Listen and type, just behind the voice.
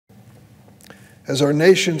As our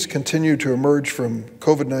nations continue to emerge from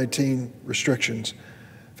COVID-19 restrictions,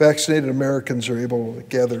 vaccinated Americans are able to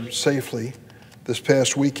gather safely this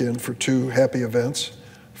past weekend for two happy events,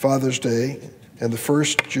 Father's Day and the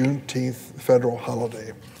first Juneteenth federal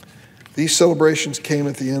holiday. These celebrations came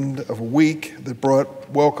at the end of a week that brought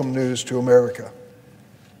welcome news to America.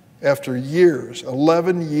 After years,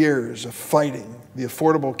 11 years of fighting the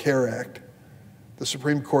Affordable Care Act, the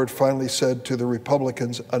Supreme Court finally said to the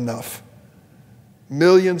Republicans, enough.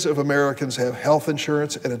 Millions of Americans have health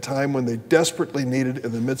insurance at a time when they desperately need it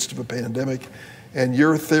in the midst of a pandemic, and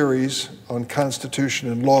your theories on Constitution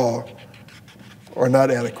and law are not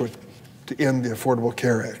adequate to end the Affordable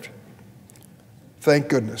Care Act. Thank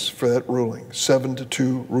goodness for that ruling,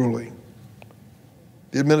 7-2 ruling.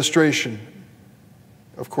 The administration,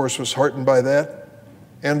 of course, was heartened by that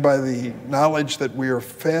and by the knowledge that we are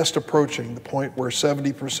fast approaching the point where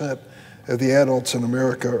 70% of the adults in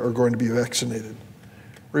America are going to be vaccinated.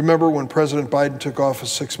 Remember when President Biden took office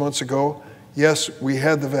 6 months ago? Yes, we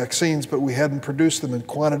had the vaccines, but we hadn't produced them in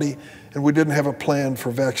quantity, and we didn't have a plan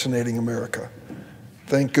for vaccinating America.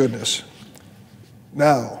 Thank goodness.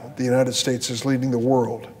 Now, the United States is leading the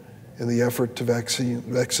world in the effort to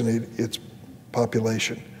vaccinate its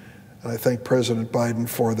population. And I thank President Biden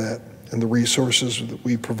for that and the resources that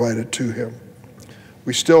we provided to him.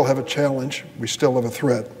 We still have a challenge. We still have a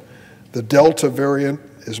threat. The Delta variant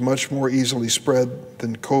is much more easily spread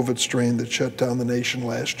than COVID strain that shut down the nation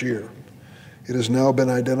last year. It has now been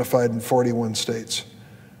identified in 41 states.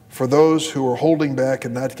 For those who are holding back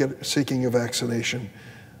and not seeking a vaccination,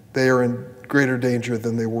 they are in greater danger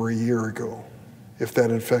than they were a year ago if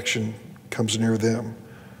that infection comes near them.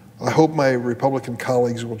 I hope my Republican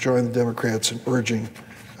colleagues will join the Democrats in urging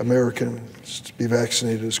Americans to be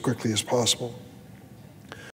vaccinated as quickly as possible.